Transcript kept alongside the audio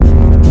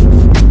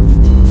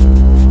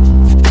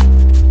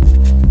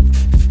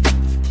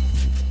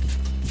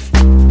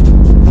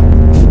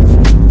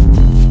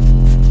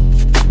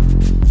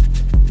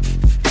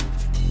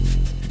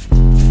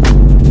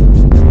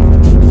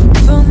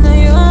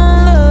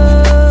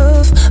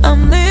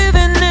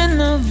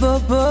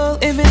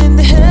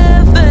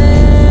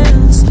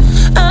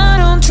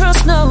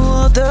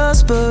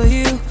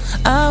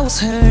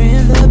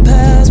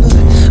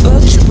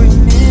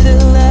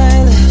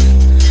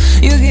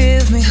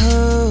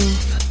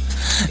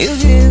You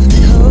give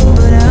me hope,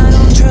 but I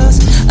don't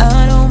trust.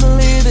 I don't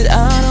believe it,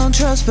 I don't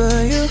trust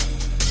but you.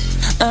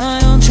 I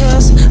don't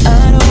trust,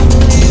 I don't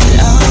believe it,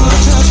 I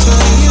don't trust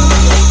but you.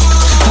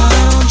 I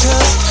don't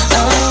trust,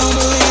 I don't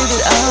believe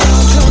it, I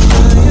don't trust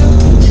but you.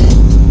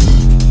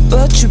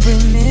 But you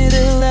bring me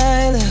to life.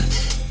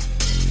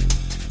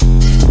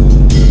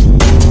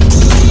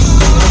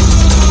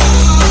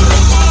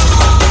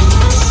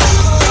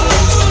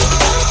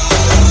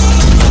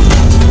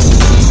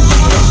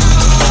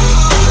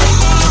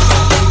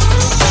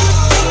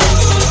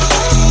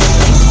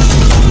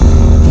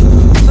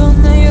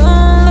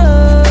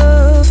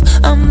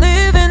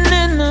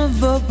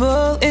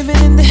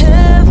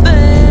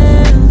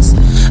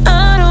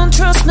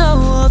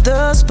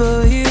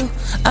 But you,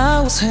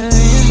 I was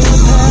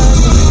hurrying